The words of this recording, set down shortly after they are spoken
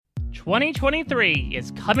2023 is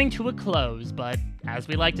coming to a close, but as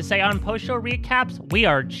we like to say on post-show recaps, we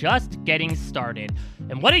are just getting started.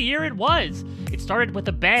 And what a year it was! It started with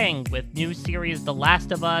a bang, with new series The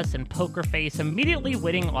Last of Us and Poker Face immediately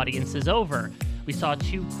winning audiences over. We saw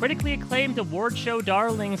two critically acclaimed award show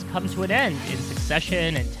darlings come to an end in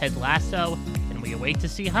Succession and Ted Lasso, and we await to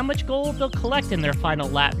see how much gold they'll collect in their final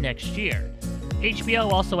lap next year.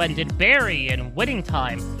 HBO also ended Barry and Winning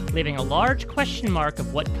Time, leaving a large question mark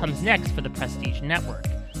of what comes next for the Prestige Network.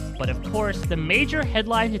 But of course, the major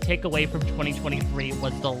headline to take away from 2023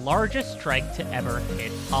 was the largest strike to ever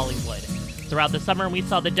hit Hollywood. Throughout the summer, we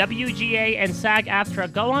saw the WGA and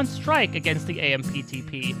SAG-AFTRA go on strike against the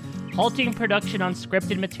AMPTP, halting production on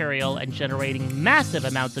scripted material and generating massive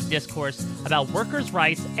amounts of discourse about workers'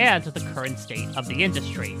 rights and the current state of the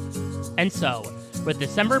industry. And so, with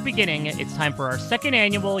December beginning, it's time for our second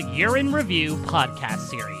annual Year in Review podcast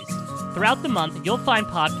series. Throughout the month, you'll find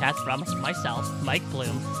podcasts from myself, Mike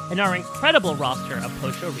Bloom, and our incredible roster of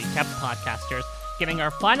post-show recap podcasters giving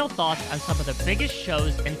our final thoughts on some of the biggest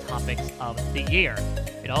shows and topics of the year.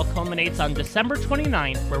 It all culminates on December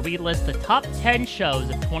 29th, where we list the top 10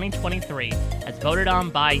 shows of 2023 as voted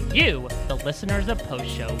on by you, the listeners of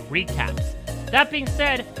post-show recaps. That being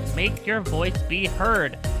said, make your voice be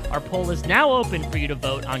heard. Our poll is now open for you to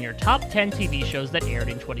vote on your top 10 TV shows that aired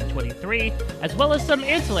in 2023, as well as some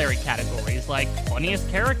ancillary categories like Funniest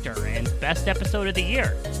Character and Best Episode of the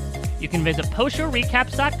Year. You can visit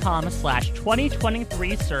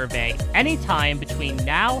postshowrecaps.com/2023 survey anytime between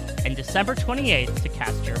now and December 28th to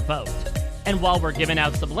cast your vote. And while we're giving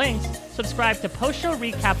out some links, subscribe to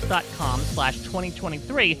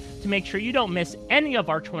postshowrecaps.com/2023 to make sure you don't miss any of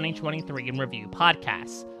our 2023 in review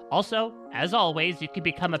podcasts. Also, as always, you can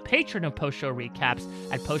become a patron of Post Show Recaps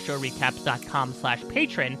at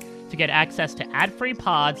postshowrecaps.com/patron to get access to ad-free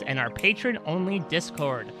pods and our patron-only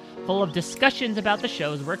Discord, full of discussions about the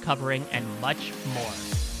shows we're covering and much more.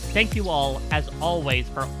 Thank you all, as always,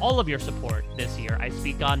 for all of your support this year. I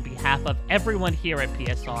speak on behalf of everyone here at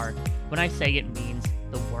PSR when I say it means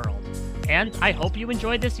the world. And I hope you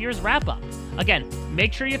enjoyed this year's wrap-up. Again,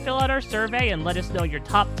 make sure you fill out our survey and let us know your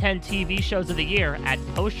top 10 TV shows of the year at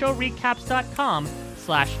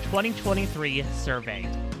postshowrecaps.com/2023 survey.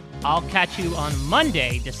 I'll catch you on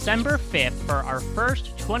Monday, December 5th for our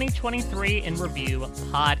first 2023 in Review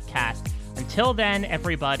podcast. Until then,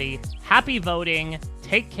 everybody, happy voting,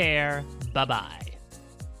 take care, bye-bye.